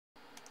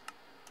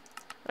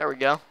There we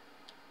go.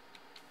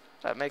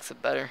 That makes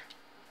it better.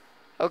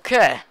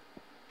 Okay.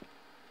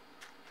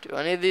 Do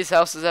any of these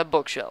houses have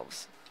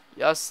bookshelves?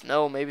 Yes,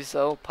 no, maybe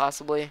so,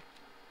 possibly.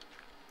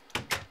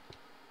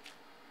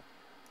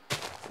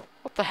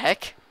 What the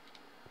heck?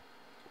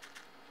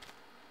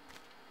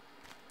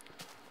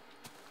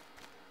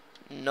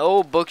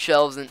 No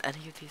bookshelves in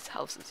any of these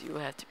houses. You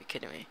have to be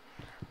kidding me.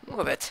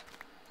 Move it.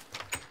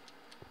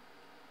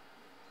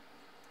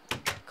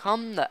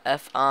 Come the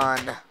F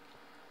on.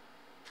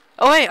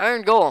 Oh, hey,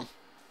 iron golem.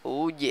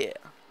 Oh, yeah.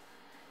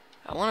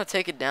 I want to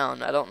take it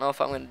down. I don't know if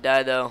I'm going to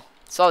die, though.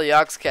 Saw the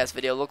Oxcast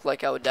video. Looked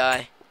like I would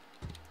die.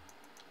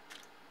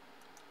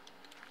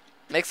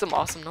 Make some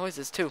awesome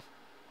noises, too.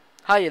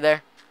 Hi, you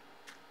there.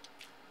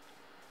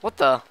 What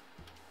the?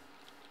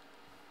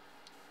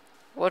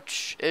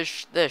 What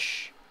is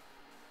this?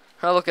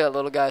 Oh, look at that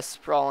little guy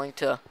sprawling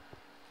to...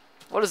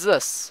 What is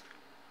this?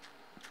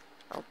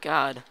 Oh,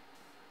 God.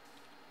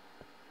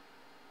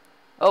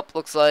 Oh,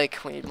 looks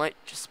like we might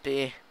just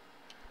be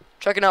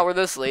checking out where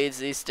this leads.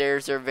 These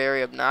stairs are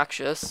very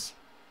obnoxious.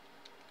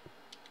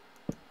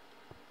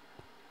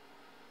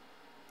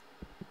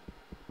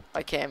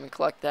 I can't even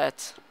collect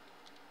that.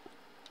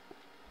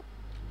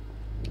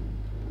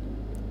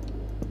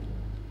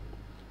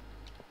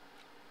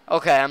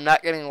 Okay, I'm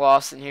not getting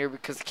lost in here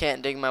because I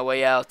can't dig my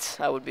way out.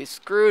 I would be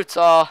screwed,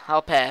 so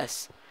I'll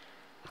pass.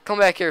 I'll come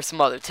back here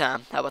some other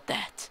time. How about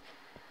that?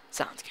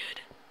 Sounds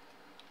good.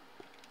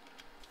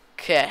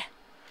 Okay.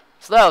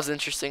 So that was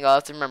interesting. I'll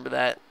have to remember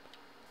that.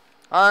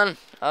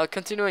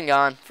 Continuing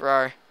on for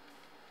our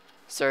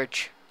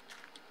search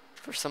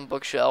for some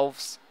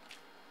bookshelves.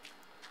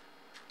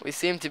 We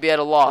seem to be at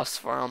a loss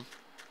for them,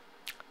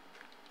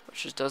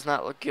 which just does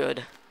not look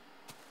good.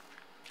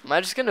 Am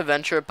I just going to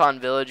venture upon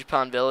village?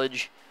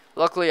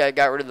 Luckily, I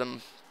got rid of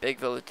the big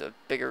village, the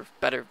bigger,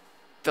 better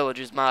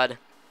villages mod.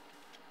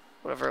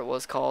 Whatever it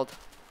was called.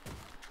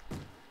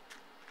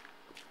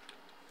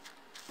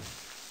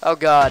 Oh,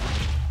 God.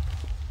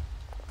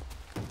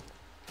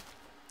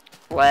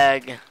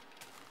 Lag.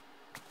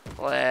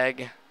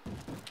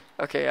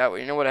 Okay,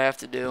 you know what I have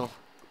to do?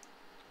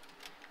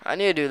 I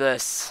need to do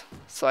this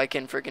so I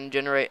can freaking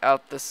generate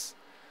out this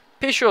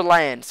piece of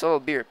land. So I'll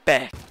be right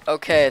back.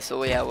 Okay,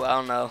 so yeah, well, I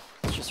don't know.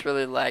 It's just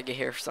really laggy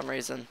here for some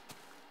reason.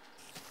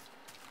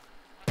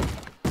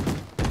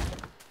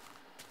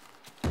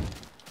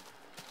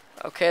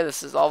 Okay,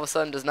 this is all of a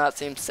sudden does not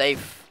seem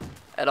safe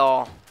at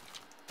all.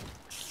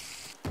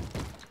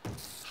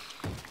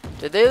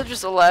 Did they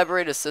just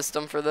elaborate a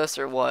system for this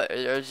or what?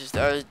 Or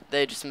are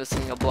they just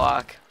missing a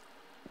block?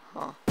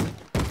 Huh.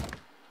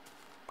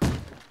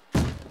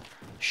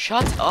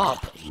 Shut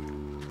up.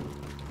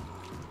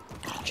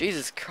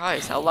 Jesus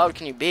Christ, how loud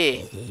can you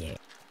be?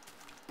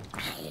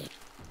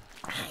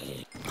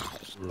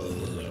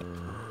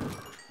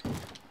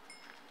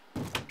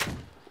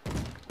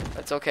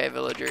 It's okay,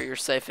 villager, you're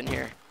safe in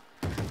here.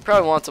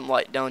 Probably want some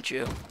light, don't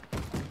you?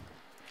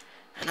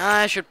 And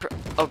I should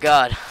oh,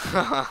 God.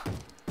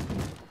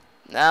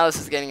 Now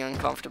this is getting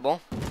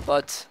uncomfortable,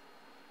 but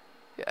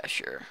yeah,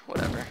 sure,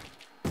 whatever.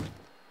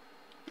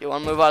 You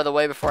want to move out of the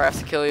way before I have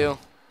to kill you?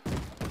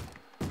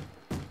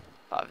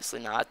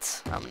 Obviously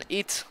not. I'm gonna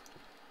eat.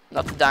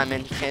 Not the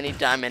diamond. You can't eat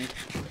diamond.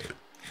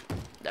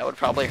 That would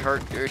probably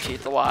hurt your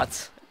teeth a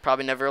lot.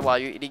 Probably never allow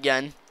you to eat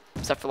again,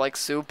 except for like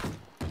soup.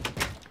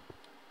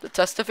 The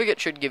testificate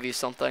should give you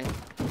something.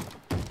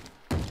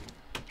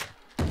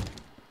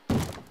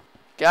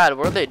 God,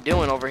 what are they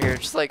doing over here?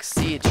 Just like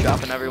seeds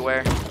dropping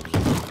everywhere.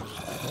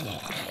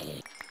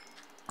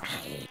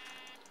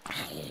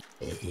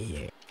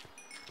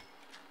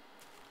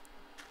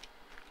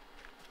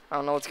 I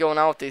don't know what's going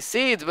on with these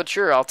seeds, but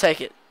sure, I'll take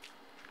it.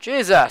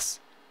 Jesus!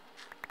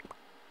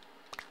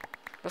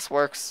 This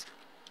works.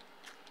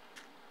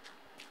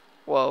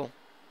 Whoa.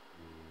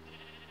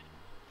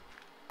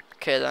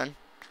 Okay then.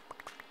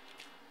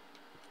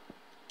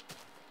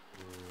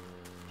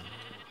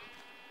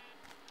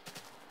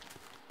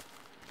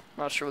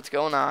 Not sure what's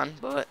going on,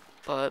 but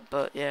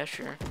yeah,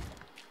 sure.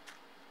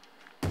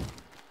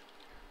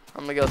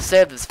 I'm gonna go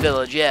save this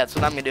village. Yeah, that's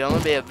what I'm gonna do. I'm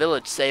gonna be a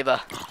village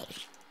saver.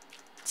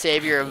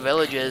 Savior of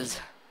villages.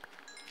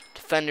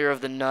 Defender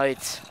of the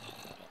night.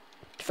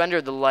 Defender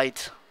of the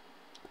light.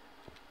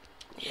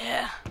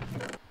 Yeah.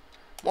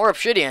 More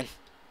obsidian.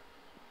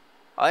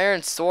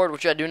 Iron sword,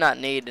 which I do not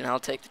need, and I'll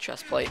take the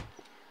chest plate.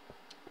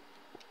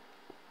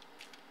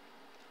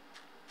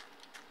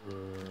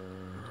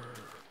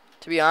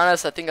 To be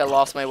honest, I think I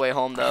lost my way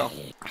home, though.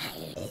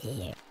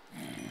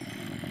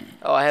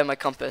 Oh, I have my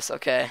compass.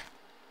 Okay.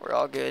 We're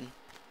all good.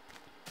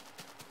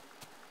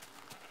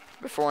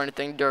 Before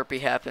anything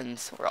derpy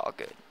happens, we're all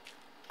good.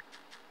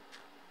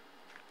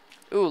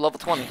 Ooh, level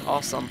 20.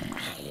 Awesome.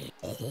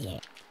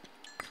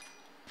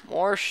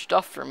 More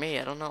stuff for me.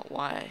 I don't know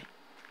why.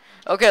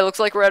 Okay, looks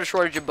like we're at a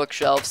shortage of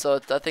bookshelves, so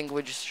I think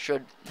we just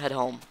should head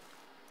home.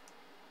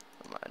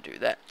 I'm gonna do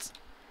that.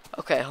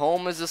 Okay,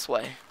 home is this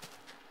way.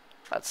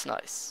 That's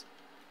nice.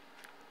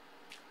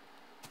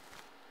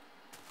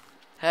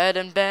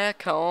 Heading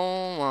back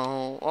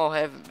home. Oh, I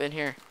haven't been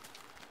here.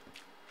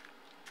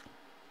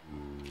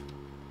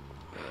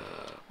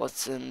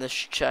 What's in this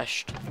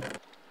chest?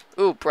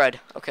 Ooh,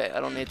 bread. Okay, I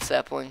don't need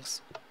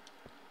saplings.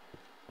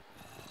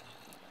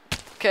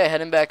 Okay,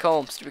 heading back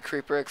home. Stupid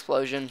creeper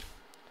explosion.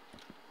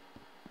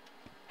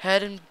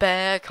 Heading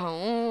back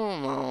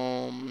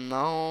home,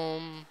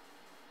 home.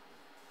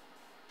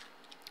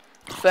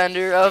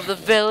 Defender of the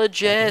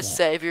villages,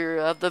 savior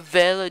of the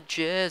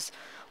villages.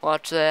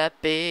 Watch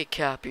that big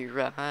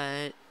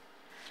copyright.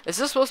 Is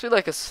this supposed to be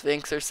like a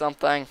sphinx or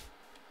something?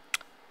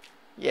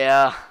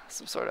 Yeah,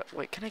 some sort of...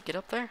 Wait, can I get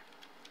up there?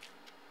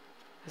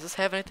 Does this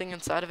have anything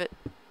inside of it?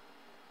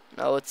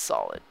 No, it's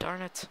solid.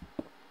 Darn it.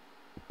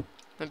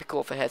 It'd be cool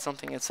if it had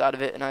something inside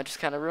of it and I just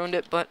kind of ruined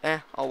it, but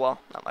oh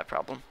well, not my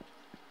problem.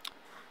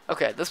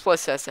 Okay, this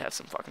place has to have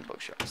some fucking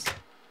bookshelves.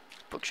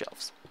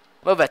 Bookshelves.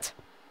 Move it.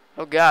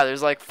 Oh god,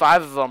 there's like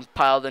 5 of them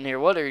piled in here.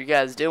 What are you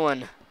guys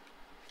doing?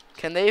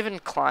 Can they even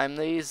climb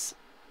these?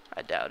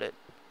 I doubt it.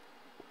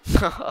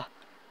 I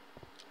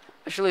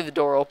should leave the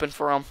door open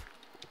for them.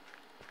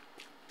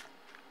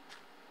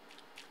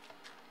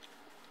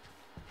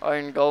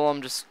 Iron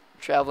Golem just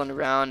traveling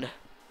around.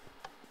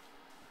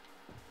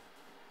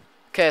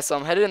 Okay, so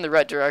I'm headed in the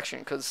right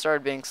direction because it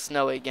started being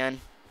snowy again.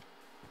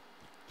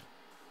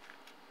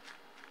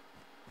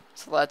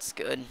 So that's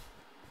good.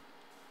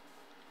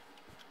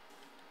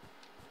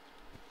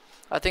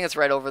 I think it's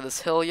right over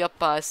this hill.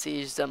 Yup, I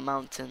see the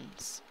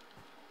mountains.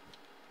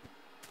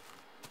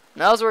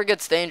 Now's where it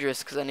gets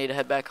dangerous because I need to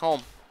head back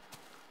home.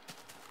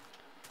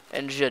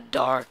 Into the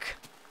dark.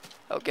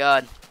 Oh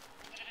god.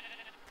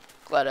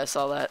 Glad I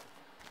saw that.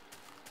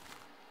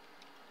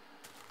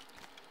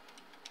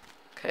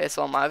 Okay,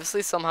 so I'm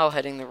obviously somehow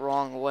heading the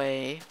wrong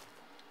way.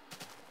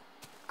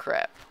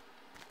 Crap.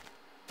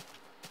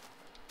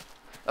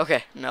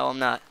 Okay, no, I'm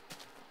not.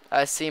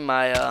 I see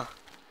my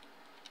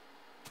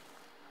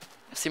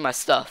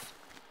stuff.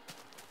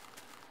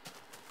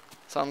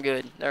 So I'm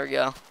good. There we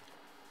go.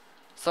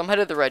 So I'm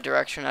headed the right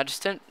direction. I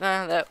just didn't.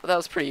 That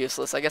was pretty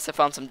useless. I guess I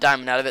found some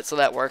diamond out of it, so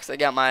that works. I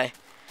got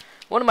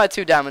one of my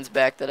 2 diamonds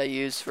back that I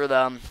used for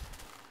the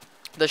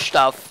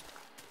stuff.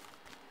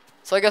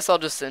 So I guess I'll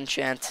just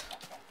enchant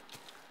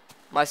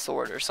my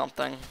sword or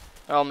something.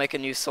 Or I'll make a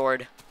new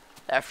sword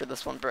after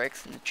this one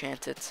breaks and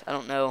enchant it. I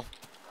don't know.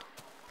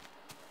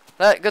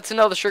 Good to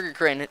know the sugar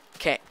cane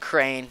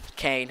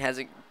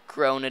hasn't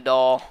grown at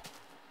all.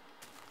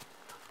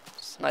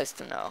 It's nice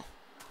to know.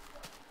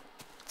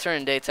 It's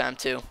turning daytime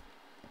too.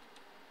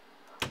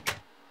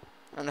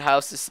 And the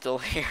house is still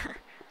here.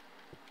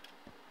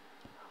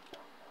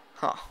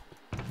 Huh.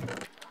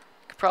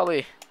 Could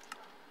probably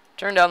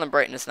turn down the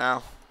brightness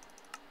now.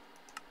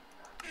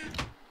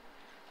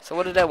 So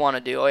what did I want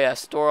to do? Oh yeah,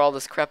 store all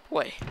this crap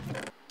away.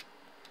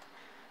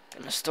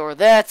 Gonna store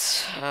that.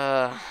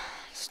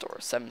 Store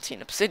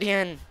 17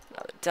 obsidian,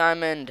 another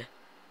diamond,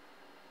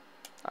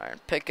 iron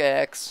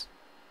pickaxe,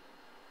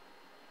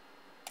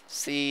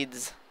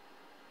 seeds,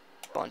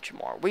 bunch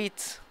more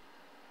wheat,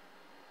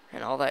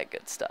 and all that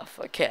good stuff.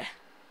 Okay.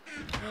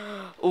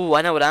 Ooh,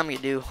 I know what I'm gonna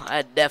do.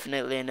 I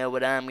definitely know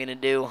what I'm gonna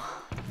do.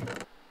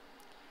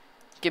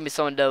 Give me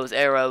some of those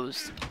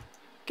arrows.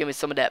 Give me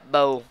some of that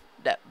bow.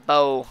 That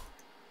bow.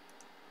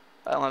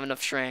 I don't have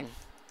enough string.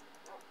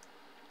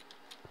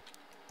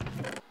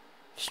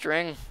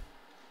 String?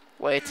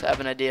 Wait, I have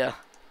an idea.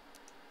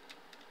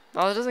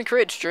 Oh, it doesn't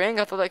create string?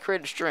 I thought that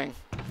created string.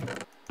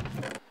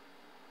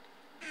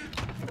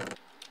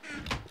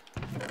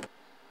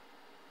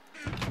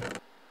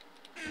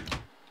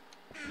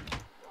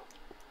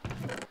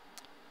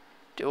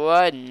 Do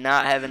I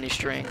not have any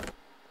string?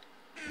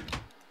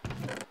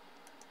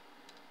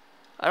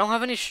 I don't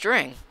have any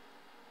string.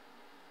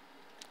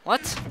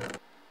 What?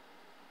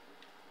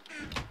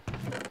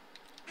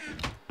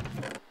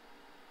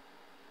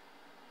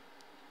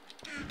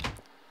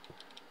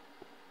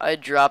 I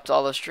dropped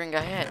all the string I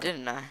had,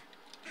 didn't I?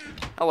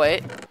 Oh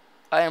wait,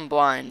 I am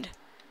blind.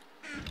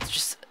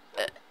 Just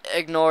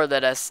ignore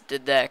that I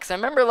did that, because I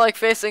remember like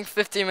facing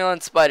 50 million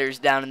spiders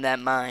down in that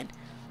mine.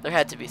 There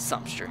had to be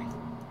some string.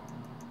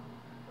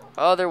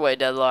 Other way,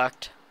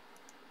 Deadlocked.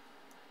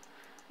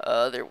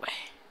 Other way.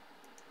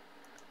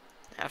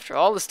 After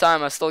all this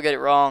time, I still get it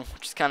wrong,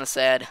 which is kind of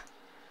sad.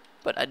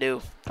 But I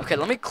do. Okay,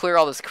 let me clear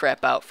all this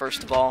crap out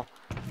first of all.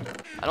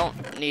 I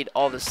don't need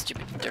all this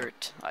stupid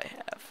dirt I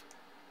have.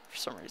 For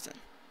some reason.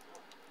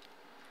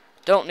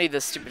 Don't need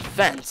this stupid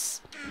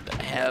fence that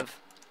I have.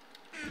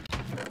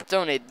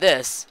 Don't need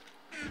this.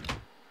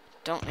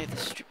 Don't need the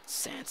stupid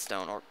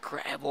sandstone or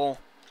gravel.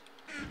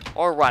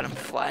 Or rotten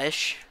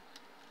flesh.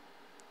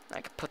 I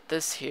could put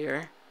this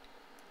here.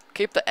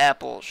 Keep the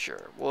apple,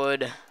 sure,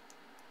 wood.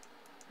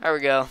 There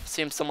we go.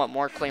 Seems somewhat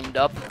more cleaned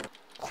up.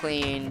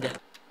 Cleaned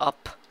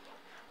up.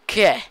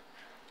 Okay.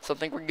 So I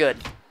think we're good.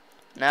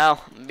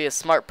 Now, I'm gonna be a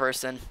smart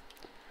person.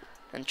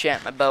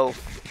 Enchant my bow.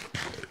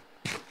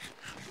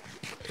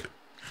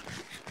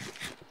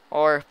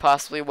 Or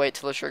possibly wait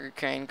till the sugar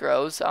cane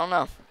grows. I don't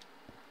know.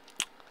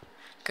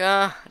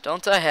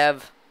 Don't I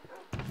have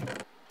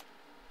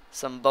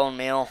some bone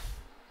meal?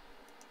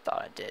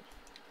 Thought I did.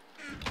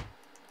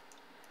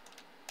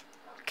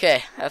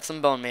 Okay, I have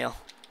some bone meal.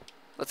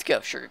 Let's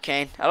go,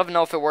 sugarcane. I don't even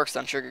know if it works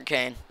on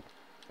sugarcane.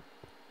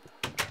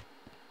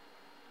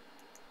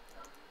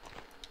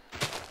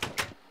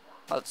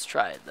 Let's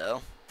try it,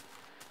 though.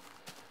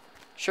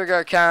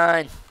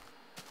 Sugarcane.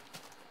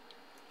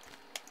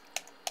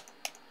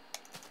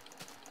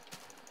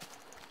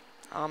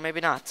 Oh, maybe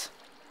not.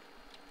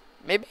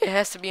 Maybe it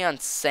has to be on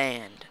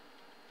sand.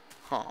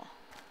 Huh.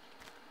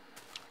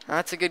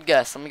 That's a good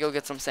guess. Let me go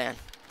get some sand.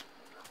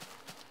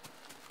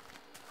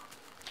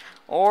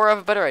 Or I have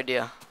a better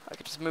idea. I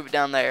could just move it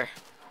down there.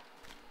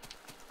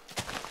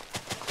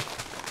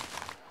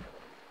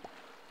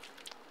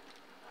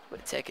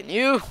 Wait, taking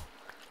you.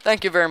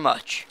 Thank you very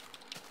much.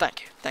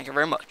 Thank you. Thank you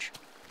very much.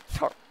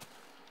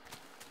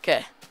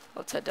 Okay,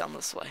 let's head down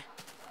this way.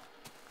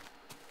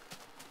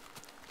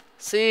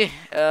 See,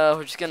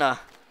 we're just gonna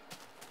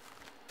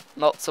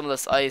melt some of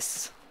this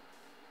ice.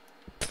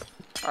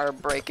 Or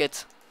break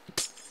it.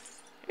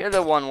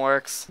 Either one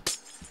works.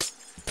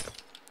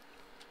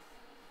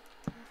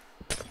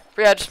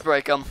 But yeah, just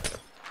break them.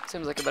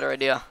 Seems like a better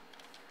idea.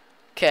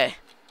 Okay,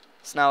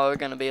 so now we're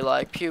gonna be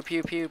like pew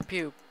pew pew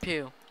pew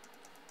pew.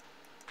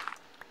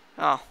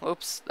 Oh,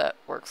 oops, that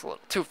works a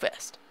little too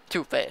fast.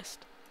 Too fast.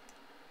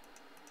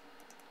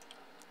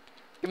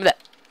 Give me that.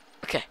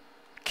 Okay.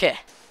 Okay.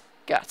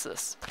 Got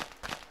this.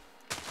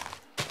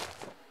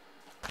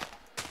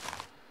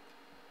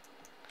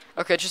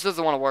 Okay, it just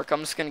doesn't want to work. I'm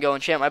just going to go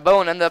enchant my bow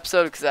and end the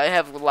episode because I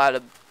have a lot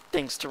of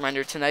things to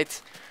render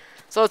tonight.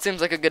 So it seems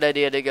like a good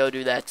idea to go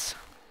do that.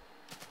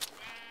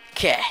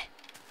 Okay.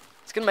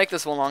 It's going to make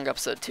this one long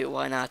episode too.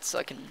 Why not? So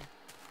I can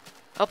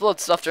upload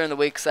stuff during the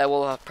week because I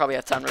will probably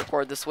have time to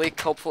record this week.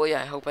 Hopefully.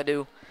 I hope I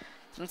do.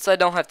 Since I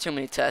don't have too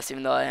many tests,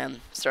 even though I am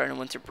starting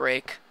winter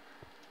break.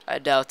 I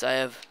doubt I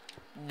have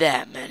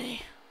that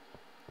many.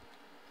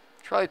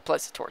 Probably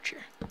place a torch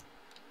here.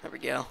 There we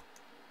go.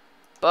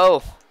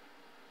 Bow.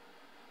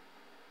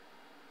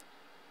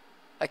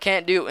 I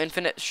can't do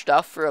infinite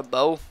stuff for a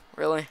bow,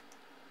 really?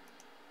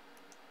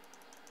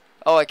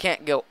 Oh, I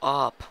can't go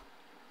up.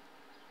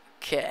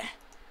 Okay.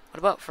 What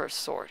about for a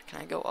sword?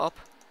 Can I go up?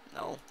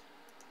 No.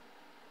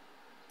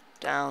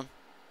 Down.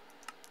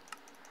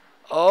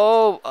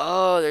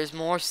 Oh, there's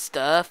more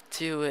stuff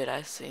to it,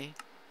 I see.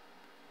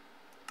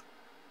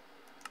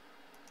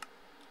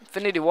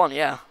 Infinity 1,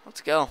 yeah.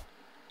 Let's go.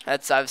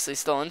 That's obviously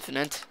still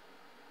infinite.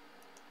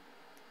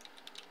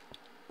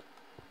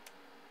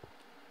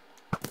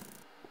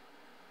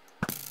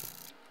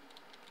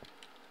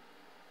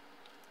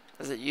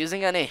 Is it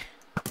using any?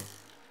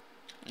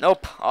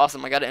 Nope.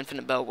 Awesome. I got an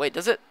infinite bow. Wait,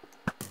 does it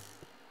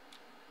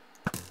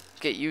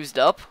get used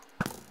up?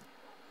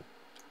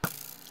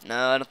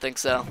 No, I don't think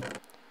so.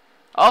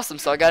 Awesome.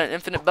 So I got an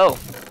infinite bow.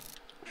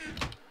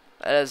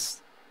 That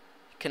is.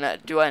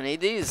 Do I need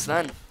these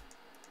then?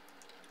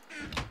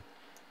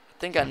 I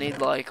think I need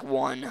like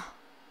one.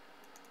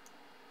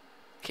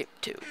 Okay,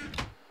 2.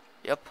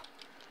 Yep.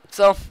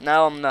 So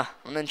now I'm gonna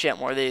enchant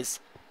more of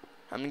these.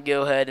 I'm gonna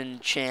go ahead and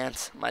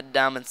enchant my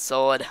diamond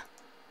sword.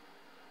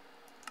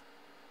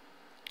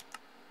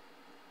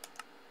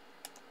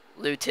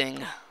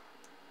 Looting.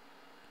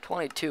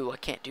 22. I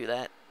can't do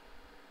that.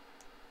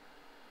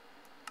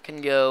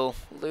 Can go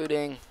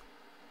looting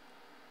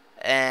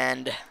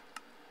and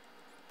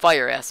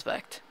fire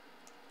aspect.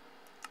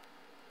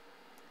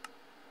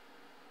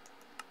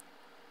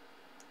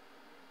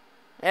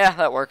 Yeah,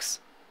 that works.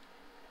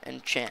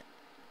 Enchant.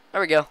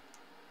 There we go.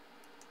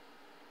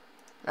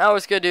 Now we're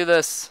just gonna do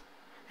this.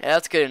 Yeah,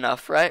 that's good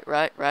enough. Right.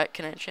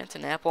 Can I enchant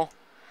an apple?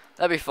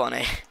 That'd be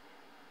funny.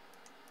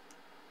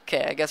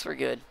 Okay, I guess we're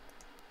good.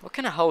 What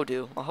can a hoe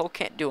do? A hoe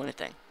can't do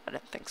anything. I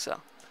didn't think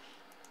so.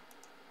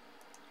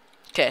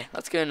 Okay,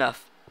 that's good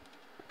enough.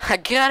 I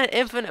got an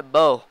infinite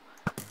bow.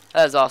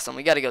 That is awesome.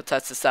 We gotta go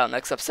test this out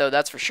next episode,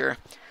 that's for sure.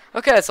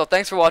 Okay, so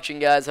thanks for watching,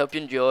 guys. Hope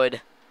you enjoyed.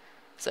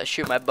 So I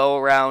shoot my bow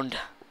around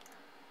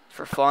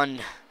for fun,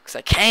 because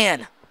I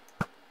can.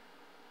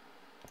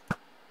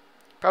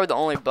 Probably the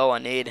only bow I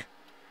need.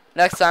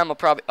 Next time I'll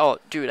probably... Oh,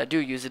 dude, I do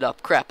use it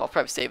up. Crap, I'll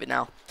probably save it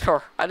now.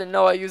 I didn't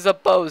know I use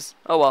up bows.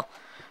 Oh, well.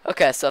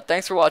 Okay, so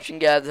thanks for watching,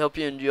 guys. I hope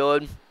you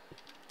enjoyed. And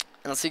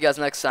I'll see you guys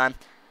next time.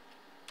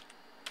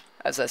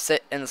 As I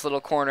sit in this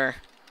little corner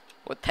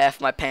with half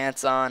my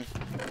pants on.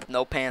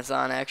 No pants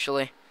on,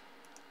 actually.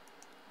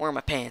 Where are my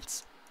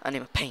pants? I need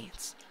my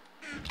pants.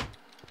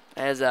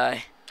 As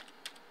I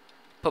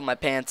put my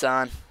pants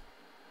on.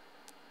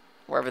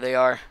 Wherever they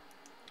are.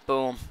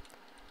 Boom.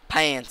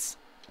 Pants.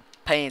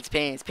 Pants.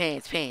 And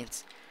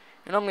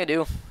what I'm going to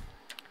do.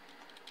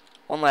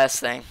 One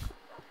last thing.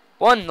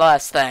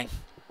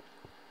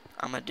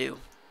 I'm going to do.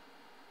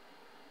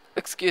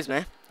 Excuse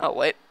me. Oh,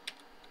 wait.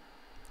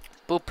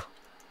 Boop.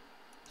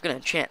 I'm going to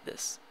enchant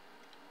this.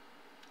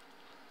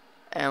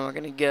 And we're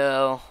going to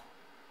go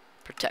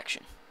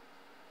protection.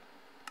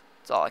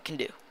 That's all I can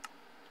do.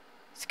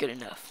 It's good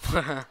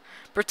enough.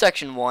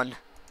 Protection 1.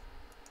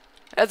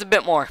 Adds a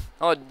bit more.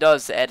 Oh, it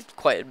does add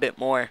quite a bit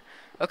more.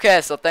 Okay,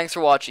 so thanks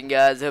for watching,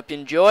 guys. I hope you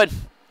enjoyed.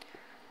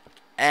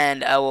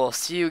 And I will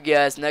see you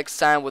guys next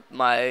time with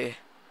my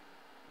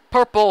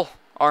purple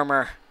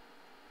armor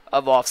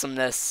of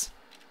awesomeness.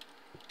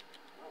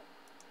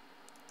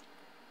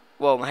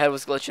 Whoa, my head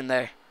was glitching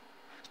there.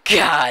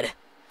 God!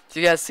 Do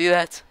you guys see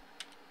that?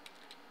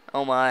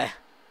 Oh my.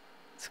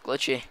 It's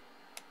glitchy.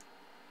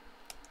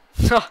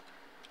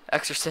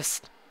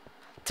 Exorcist.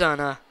 Dun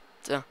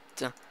dun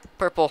dun.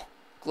 Purple.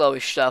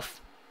 Glowy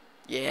stuff.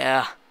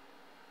 Yeah.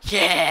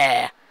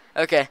 Yeah!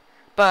 Okay.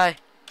 Bye.